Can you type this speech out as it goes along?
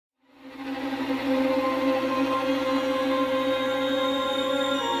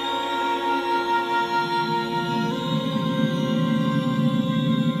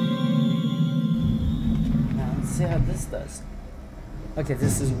Okay,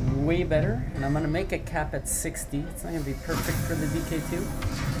 this is way better, and I'm gonna make a cap at 60. It's not gonna be perfect for the DK2.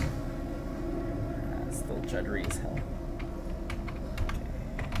 Still juddery as hell.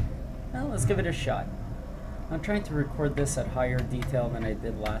 Okay. Well, let's give it a shot. I'm trying to record this at higher detail than I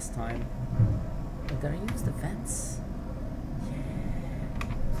did last time. Oh, did I use the vents? Yeah.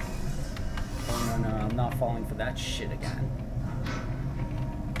 Oh no, I'm not falling for that shit again.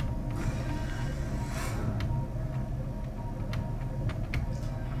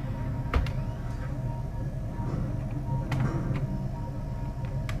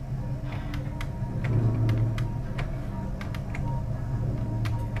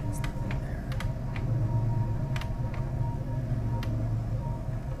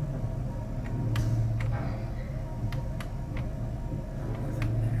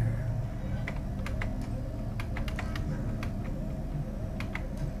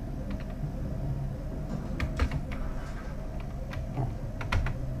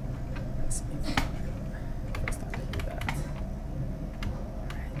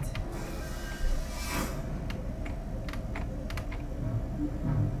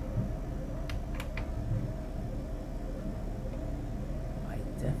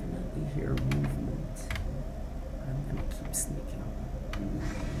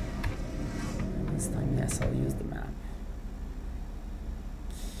 I'll use the map.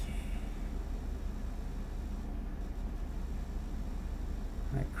 Okay.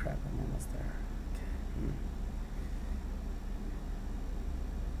 Oh, crap, I'm almost there. Okay.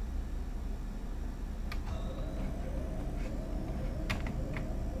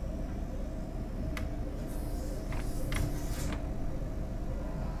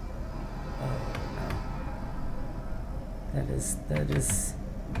 Oh, no. That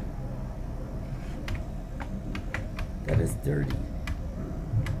is dirty.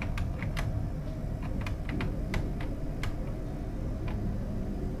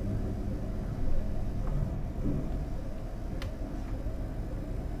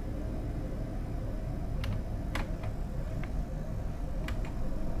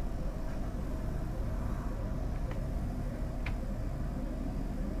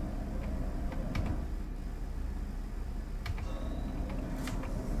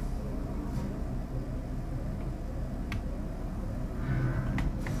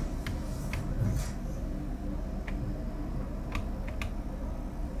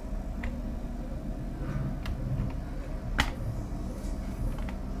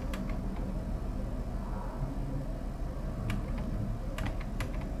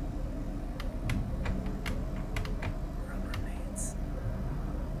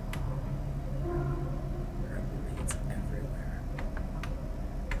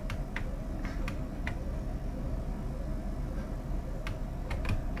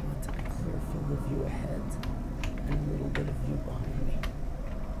 View ahead and a little bit of view behind me.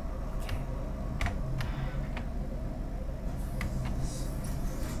 Okay.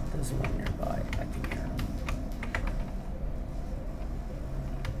 There's one nearby. I can hear him.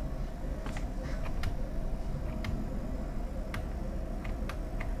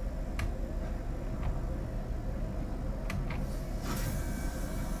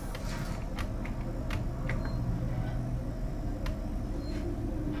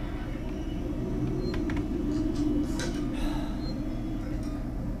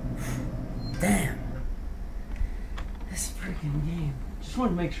 Damn. This freaking game. Just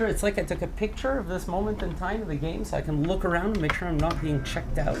want to make sure. It's like I took a picture of this moment in time of the game so I can look around and make sure I'm not being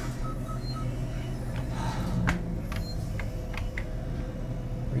checked out.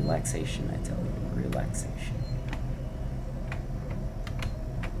 Relaxation, I tell you. Relaxation.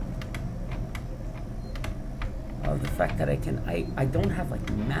 The fact that I don't have like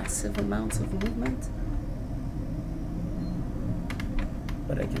massive amounts of movement.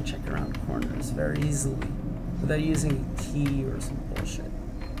 But I can check around corners very easily without using a key or some bullshit.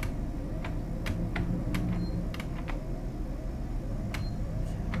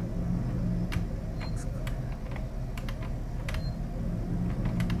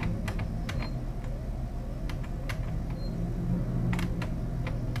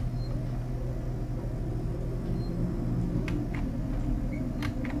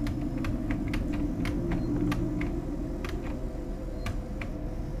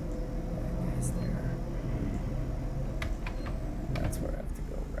 That's where I have to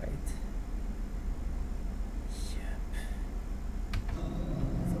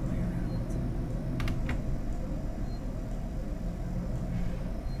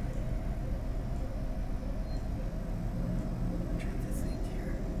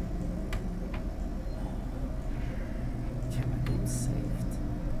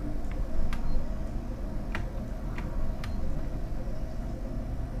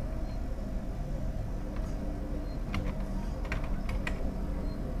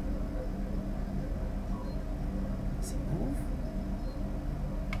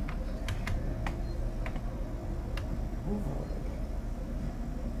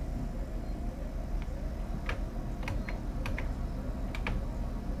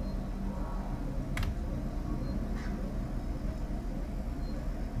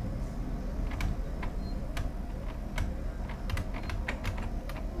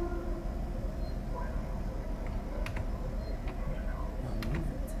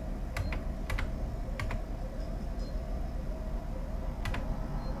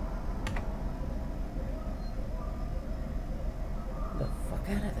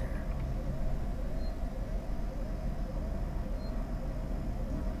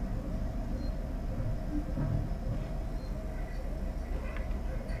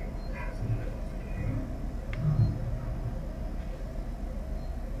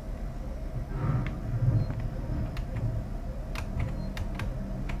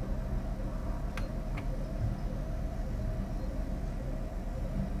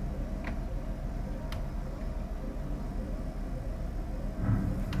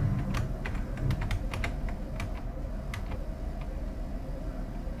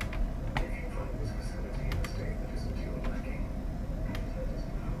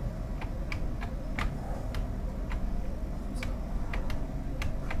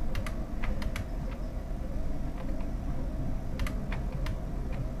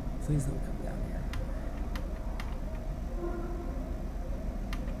Please don't come down here.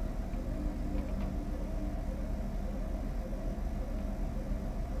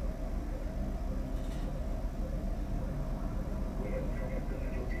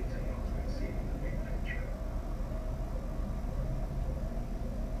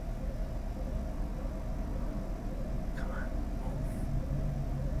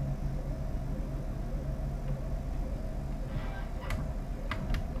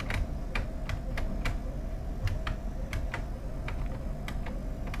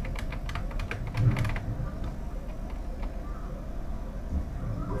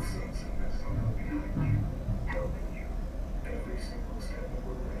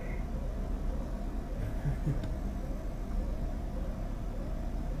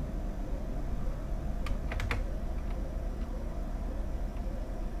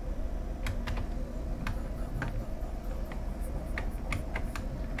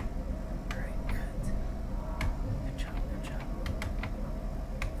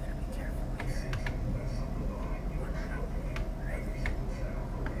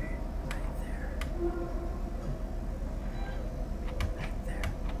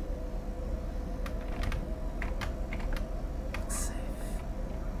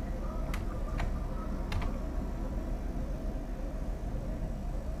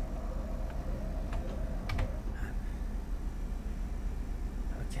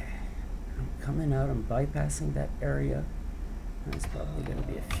 Coming out and bypassing that area. There's probably going to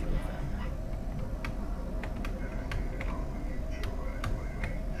be a few of them.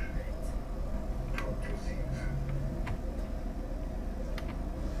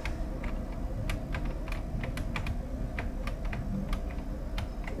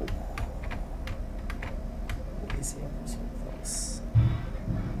 Easy, ever so close.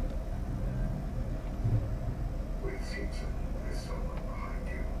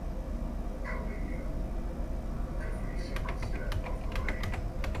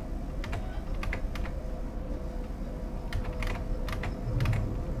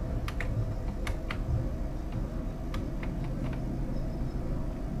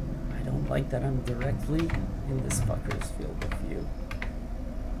 Like that I'm directly in this fucker's field of view.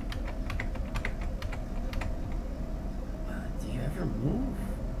 Do you ever move?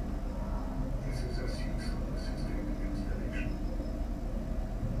 This is a system installation.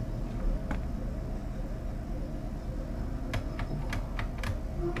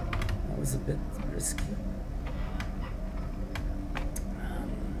 That was a bit risky.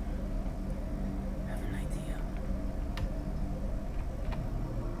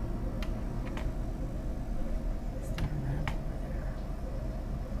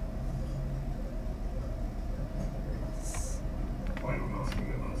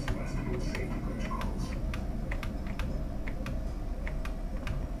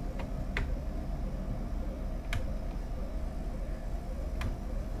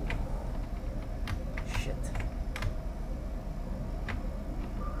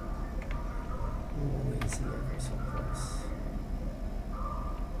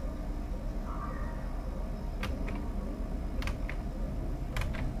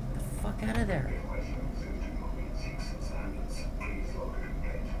 Out of there.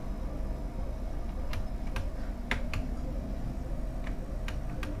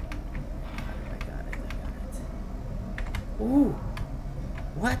 I got it. Ooh,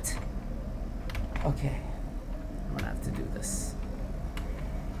 what? Okay, I'm gonna have to do this.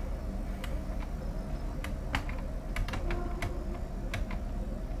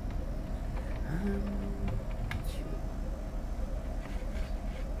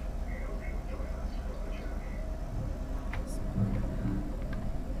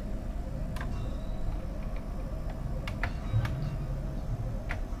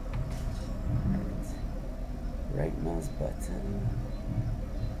 Right mouse button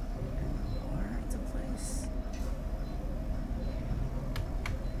and R to place.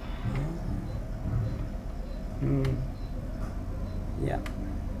 Yeah.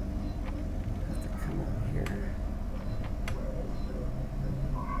 Have to come up here.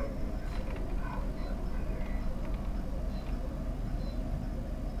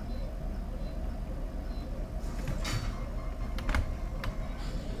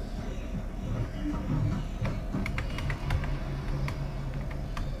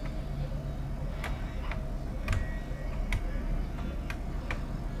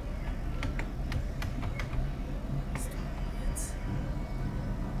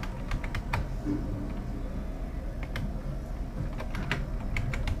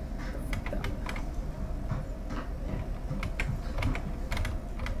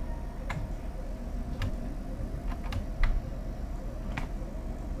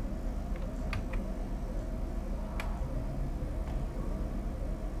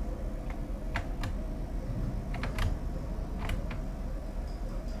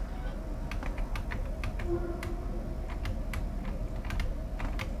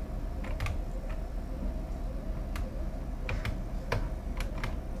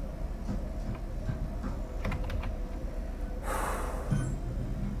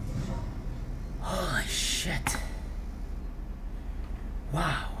 Holy shit.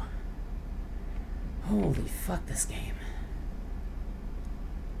 Wow. Holy fuck, this game.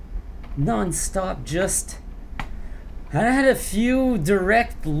 Non-stop, just... I had a few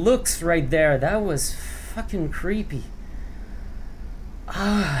direct looks right there. That was fucking creepy.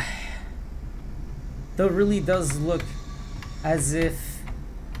 Ah. Though it really does look as if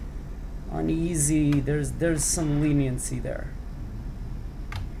on easy, there's some leniency there.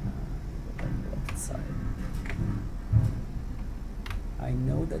 I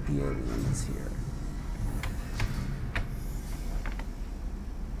know that the alien is here.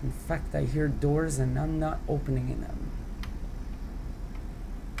 In fact, I hear doors and I'm not opening them.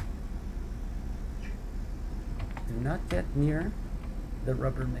 Do not get near the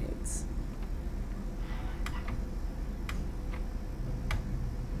Rubbermaids.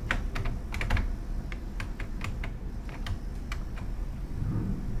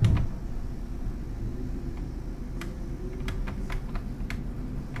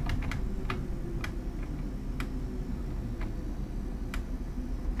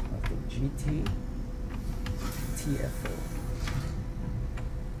 TFO.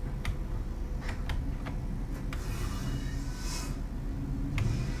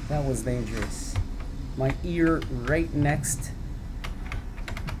 That was dangerous. My ear right next.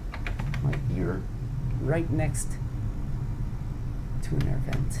 My ear right next to an air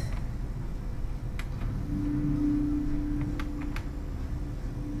vent.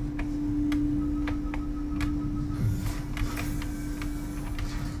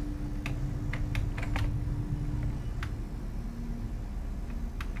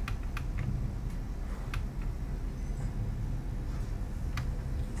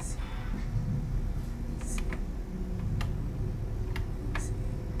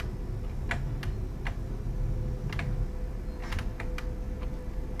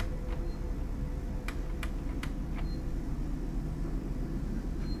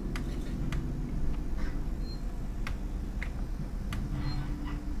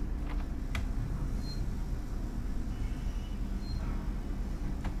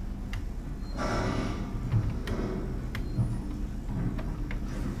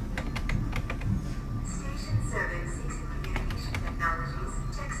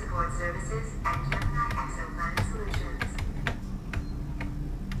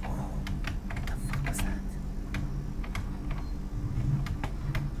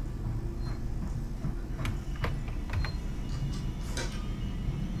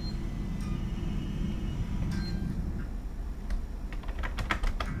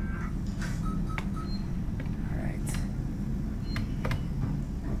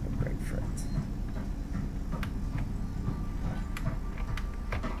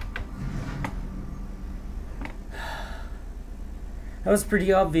 That was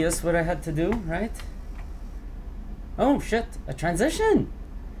pretty obvious what I had to do, right? Oh shit, a transition!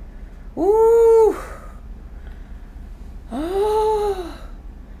 Ooh! Oh!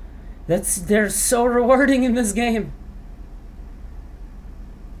 They're so rewarding in this game.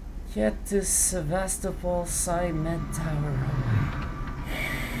 Get to Sevastopol Psi Med Tower.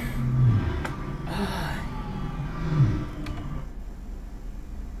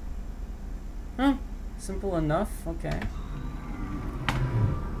 Huh, simple enough, okay.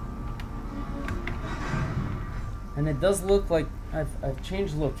 And it does look like I've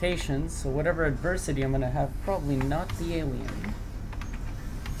changed locations, so whatever adversity I'm gonna have, probably not the alien.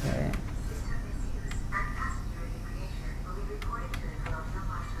 Okay.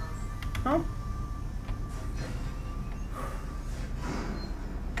 Huh?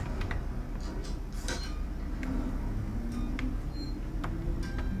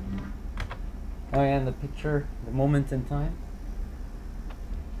 Oh yeah, and the picture, the moment in time.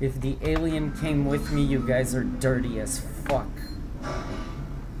 If the alien came with me, you guys are dirty as fuck.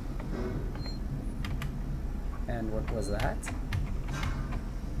 And what was that?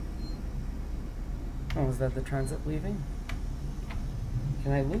 Oh, was that the transit leaving?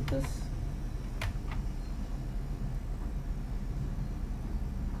 Can I loot this?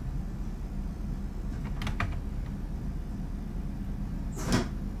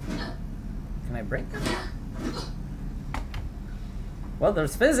 Can I break them? Well,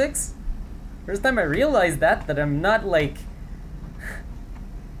 there's physics. First time I realized that I'm not like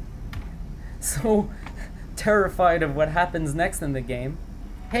so terrified of what happens next in the game.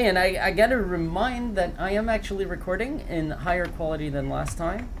 Hey, and I gotta remind that I am actually recording in higher quality than last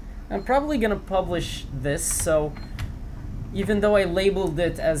time. I'm probably gonna publish this, so even though I labeled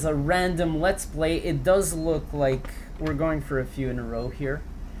it as a random Let's Play, it does look like we're going for a few in a row here.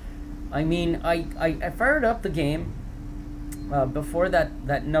 I mean, I fired up the game before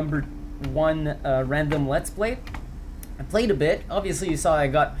that number 1 random Let's Play. I played a bit. Obviously, you saw I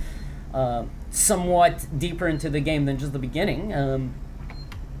got somewhat deeper into the game than just the beginning. And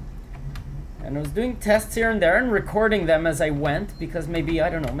I was doing tests here and there and recording them as I went, because maybe, I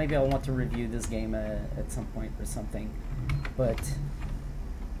don't know, maybe I'll want to review this game at some point or something. But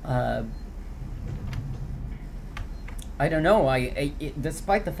I don't know,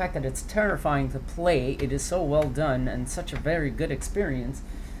 despite the fact that it's terrifying to play, it is so well done and such a very good experience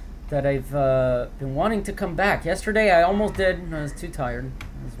that I've been wanting to come back. Yesterday I almost did. I was too tired.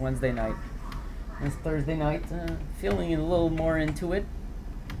 It was Wednesday night. It's Thursday night, feeling a little more into it,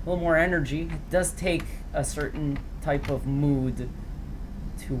 a little more energy. It does take a certain type of mood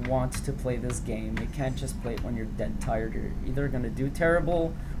to want to play this game. You can't just play it when you're dead tired. You're either gonna do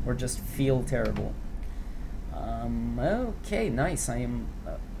terrible or just feel terrible. Okay, nice. I am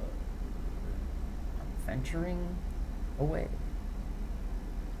venturing away.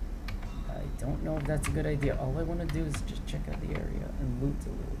 I don't know if that's a good idea. All I want to do is just check out the area and loot a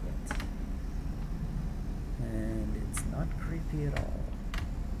little bit. And it's not creepy at all.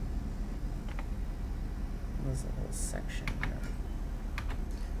 There's a whole section here.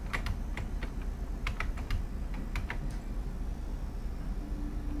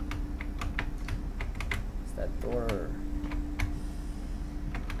 Is that door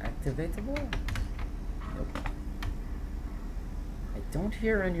activatable? Nope. I don't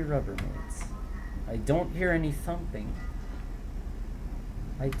hear any Rubbermaids. I don't hear any thumping.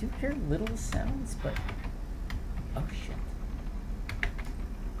 I do hear little sounds, but... oh shit.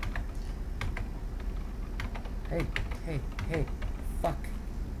 Hey, fuck.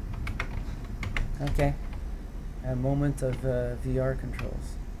 Okay. A moment of VR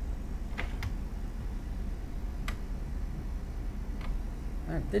controls.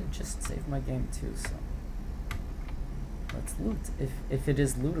 I did just save my game too, so... let's loot, if it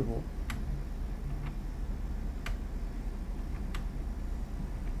is lootable.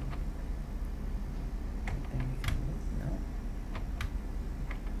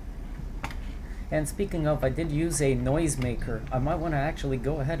 And speaking of, I did use a noisemaker. I might want to actually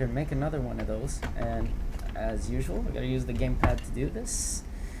go ahead and make another one of those. And as usual, I gotta use the gamepad to do this.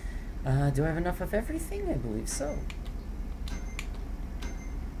 Do I have enough of everything? I believe so.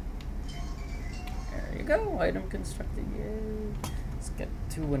 There you go, item constructed, yay. Let's get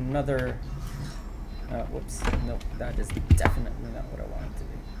to another, whoops, nope, that is definitely not what I wanted to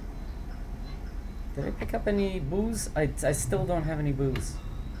do. Did I pick up any booze? I still don't have any booze.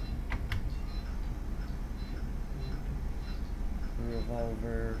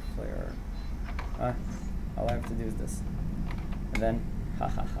 Revolver, flare. All I have to do is this. And then, ha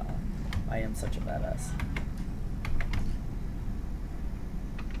ha ha, I am such a badass.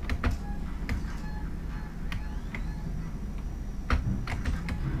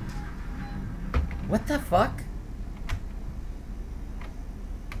 What the fuck?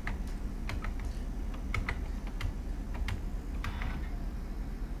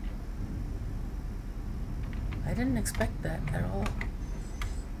 I didn't expect that at all.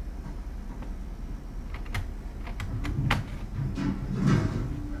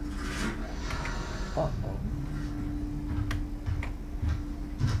 Uh-oh.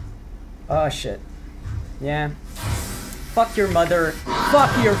 Oh shit. Yeah. Fuck your mother.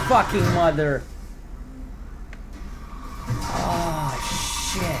 Fuck your fucking mother.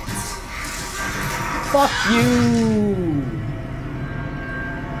 Fuck you!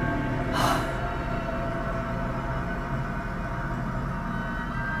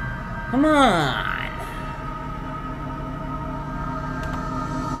 Come on!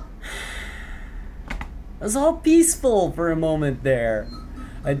 It was all peaceful for a moment there.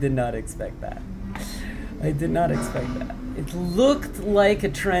 I did not expect that. I did not expect that. It looked like a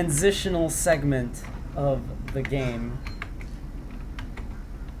transitional segment of the game.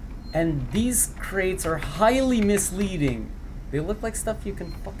 And these crates are highly misleading. They look like stuff you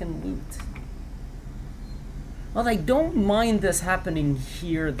can fucking loot. Well, I don't mind this happening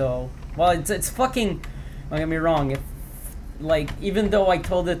here, though. Well, it's fucking... don't get me wrong. If, like, even though I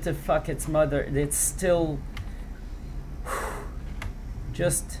told it to fuck its mother, it's still...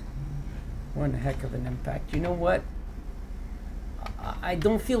 just one heck of an impact. You know what? I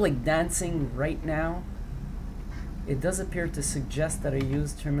don't feel like dancing right now. It does appear to suggest that I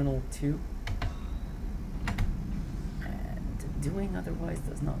use Terminal 2. And doing otherwise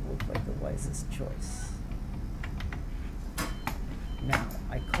does not look like the wisest choice. Now,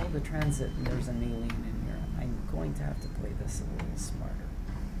 I call the transit and there's an alien in here. I'm going to have to play this a little smarter.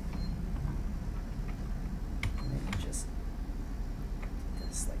 Maybe just do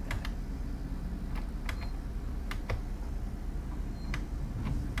this like that.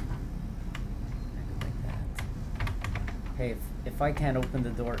 Maybe like that. Hey, if I can't open the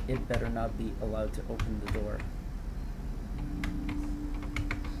door, it better not be allowed to open the door.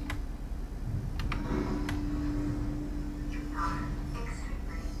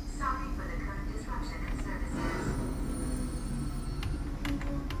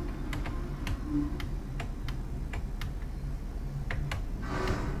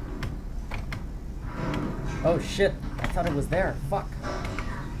 Oh shit, I thought it was there. Fuck.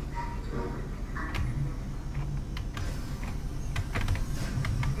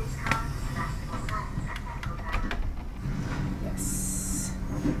 Yes.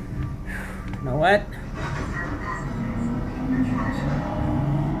 You know what?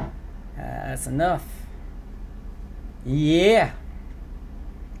 That's enough. Yeah.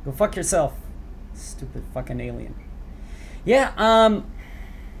 Go fuck yourself. Stupid fucking alien. Yeah,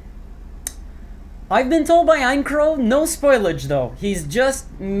 I've been told by Eincrow, no spoilage though. He's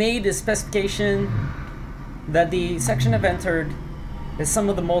just made a specification that the section I've entered is some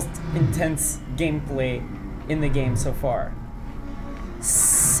of the most intense gameplay in the game so far.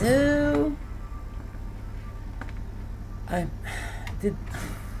 So... I did...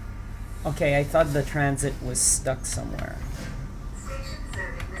 Okay, I thought the transit was stuck somewhere.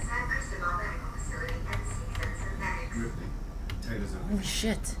 Holy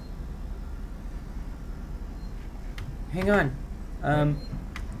shit. Hang on.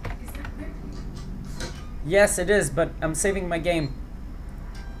 Yes, it is, but I'm saving my game.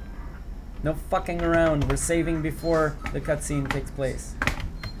 No fucking around. We're saving before the cutscene takes place.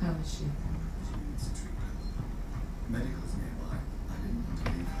 How is she? Medical's nearby. I didn't want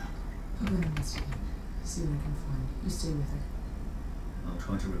to leave her. I'll go investigate. See what I can find. You stay with her. I'll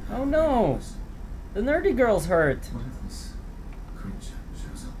try to repair. Oh no! The nerdy girl's hurt. What if this creature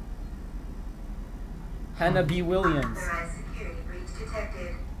shows up? Hannah B. Williams. Unauthorized security breach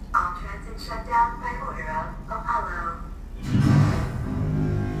detected. All transit shut down by order of Apollo.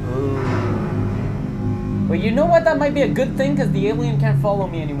 Well, you know what? That might be a good thing because the alien can't follow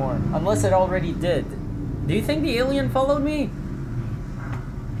me anymore. Unless it already did. Do you think the alien followed me?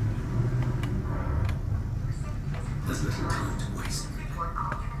 There's little time to waste. Report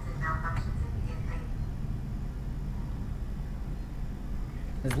all transit malfunctions immediately.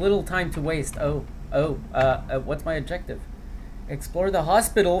 There's little time to waste. What's my objective? Explore the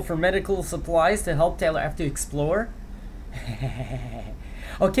hospital for medical supplies to help Taylor. I have to explore?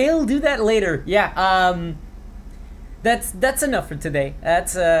 Okay, I'll do that later. Yeah, that's enough for today.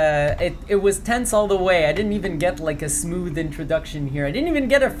 That's it was tense all the way. I didn't even get like a smooth introduction here. I didn't even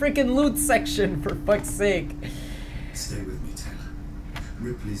get a freaking loot section, for fuck's sake. Stay with me, Taylor.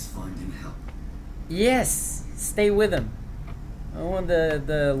 Ripley's finding help. Yes, stay with him. I don't want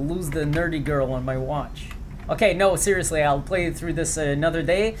to lose the nerdy girl on my watch. Okay, no, seriously, I'll play through this another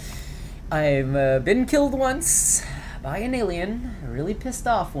day. I've been killed once by an alien, a really pissed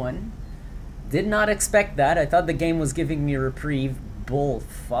off one. Did not expect that. I thought the game was giving me a reprieve. Bull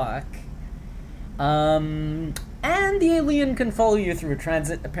fuck. And the alien can follow you through a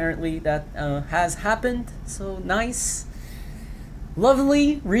transit. Apparently that has happened. So nice.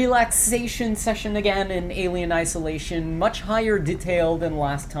 Lovely relaxation session again in Alien Isolation. Much higher detail than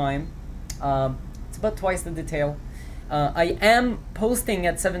last time. It's about twice the detail. I am posting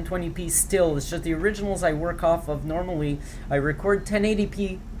at 720p still. It's just the originals I work off of normally. I record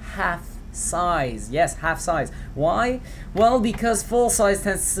 1080p half size. Yes, half size. Why? Well, because full size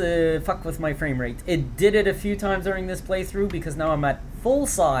tends to fuck with my frame rate. It did it a few times during this playthrough because now I'm at full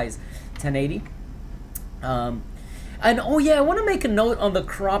size 1080. And oh yeah, I want to make a note on the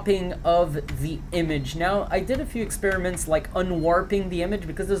cropping of the image. Now, I did a few experiments like unwarping the image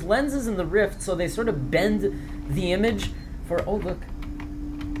because there's lenses in the Rift, so they sort of bend the image for, oh look,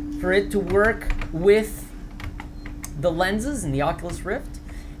 for it to work with the lenses in the Oculus Rift.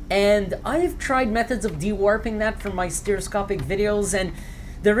 And I've tried methods of dewarping that for my stereoscopic videos, and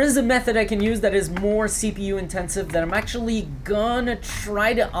there is a method I can use that is more CPU intensive that I'm actually gonna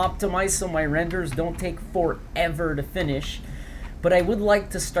try to optimize so my renders don't take forever to finish. But I would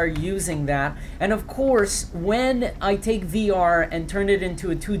like to start using that. And of course, when I take VR and turn it into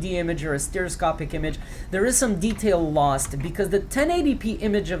a 2D image or a stereoscopic image, there is some detail lost because the 1080p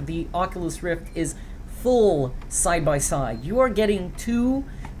image of the Oculus Rift is full side by side. You are getting two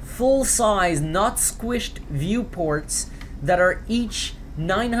full-size, not squished viewports that are each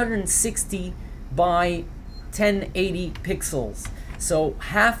 960 by 1080 pixels. So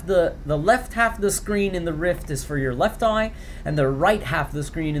the left half of the screen in the Rift is for your left eye, and the right half of the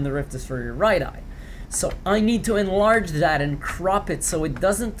screen in the Rift is for your right eye. So I need to enlarge that and crop it so it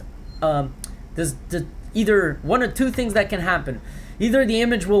doesn't, there's either one or two things that can happen. Either the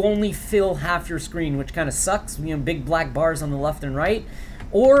image will only fill half your screen, which kind of sucks, you know, big black bars on the left and right,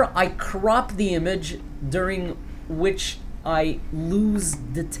 or I crop the image during which I lose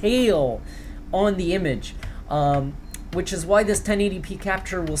detail on the image, which is why this 1080p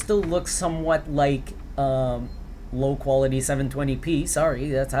capture will still look somewhat like low quality 720p. Sorry,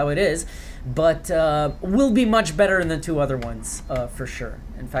 that's how it is, but will be much better than the two other ones for sure.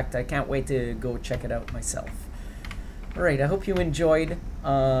 In fact, I can't wait to go check it out myself. All right, I hope you enjoyed.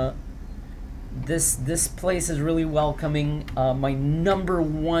 This place is really welcoming. My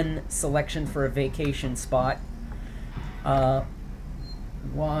 #1 selection for a vacation spot.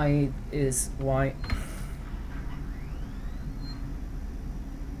 Why?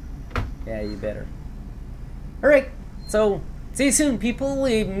 Yeah, you better. Alright, so see you soon, people.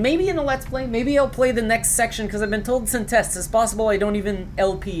 Maybe in a Let's Play, maybe I'll play the next section, because I've been told it's in tests. It's possible I don't even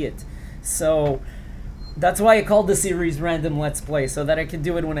LP it. So that's why I called the series Random Let's Play, so that I can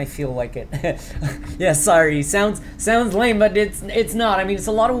do it when I feel like it. Yeah, sorry, sounds lame, but it's not. I mean, it's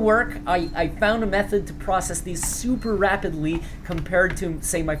a lot of work. I found a method to process these super rapidly compared to,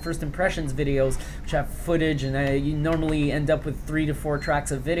 say, my first impressions videos, which have footage, and you normally end up with 3 to 4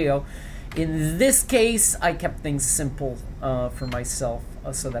 tracks of video. In this case, I kept things simple for myself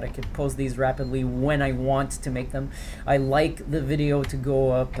so that I could post these rapidly when I want to make them. I like the video to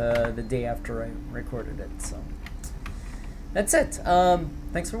go up the day after I recorded it. So that's it.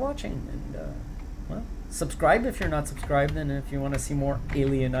 Thanks for watching, and well, subscribe if you're not subscribed, and if you want to see more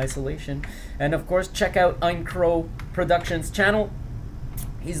Alien Isolation. And of course, check out Eincrow Productions channel.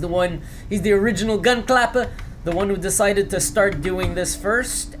 He's the original gun clapper, the one who decided to start doing this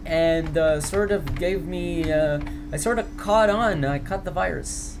first, and sort of gave me, I sort of caught on, I caught the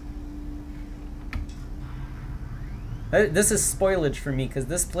virus. This is spoilage for me, because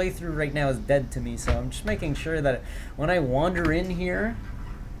this playthrough right now is dead to me, so I'm just making sure that when I wander in here,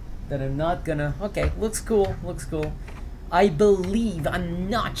 that I'm not gonna, okay, looks cool, looks cool. I believe, I'm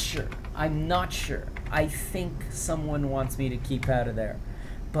not sure, I think someone wants me to keep out of there.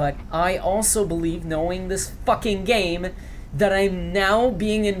 But I also believe, knowing this fucking game, that I'm now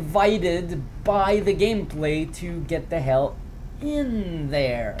being invited by the gameplay to get the hell in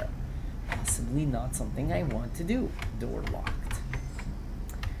there. Possibly not something I want to do. Door locked.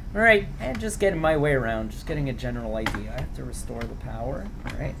 Alright, and just getting my way around, just getting a general idea. I have to restore the power.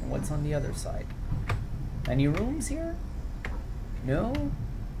 Alright, and what's on the other side? Any rooms here? No?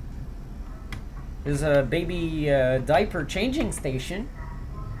 There's a baby diaper changing station.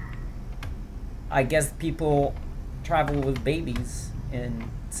 I guess people travel with babies in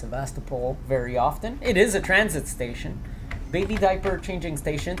Sevastopol very often. It is a transit station. Baby diaper changing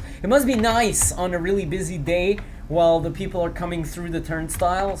station. It must be nice on a really busy day while the people are coming through the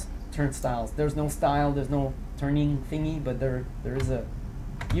turnstiles. There's no style, there's no turning thingy, but there is a,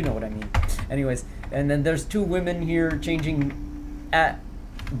 you know what I mean. Anyways, and then there's 2 women here changing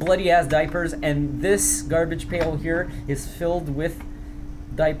bloody ass diapers, and this garbage pail here is filled with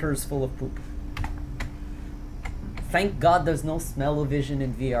diapers full of poop. Thank God there's no smell-o-vision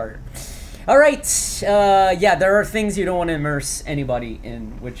in VR. Alright, yeah, there are things you don't want to immerse anybody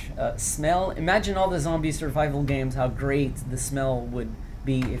in, which smell. Imagine all the zombie survival games, how great the smell would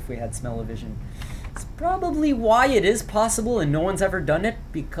be if we had smell-o-vision. It's probably why it is possible and no one's ever done it,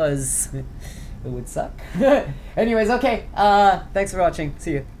 because it would suck. Anyways, okay, thanks for watching.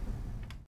 See you.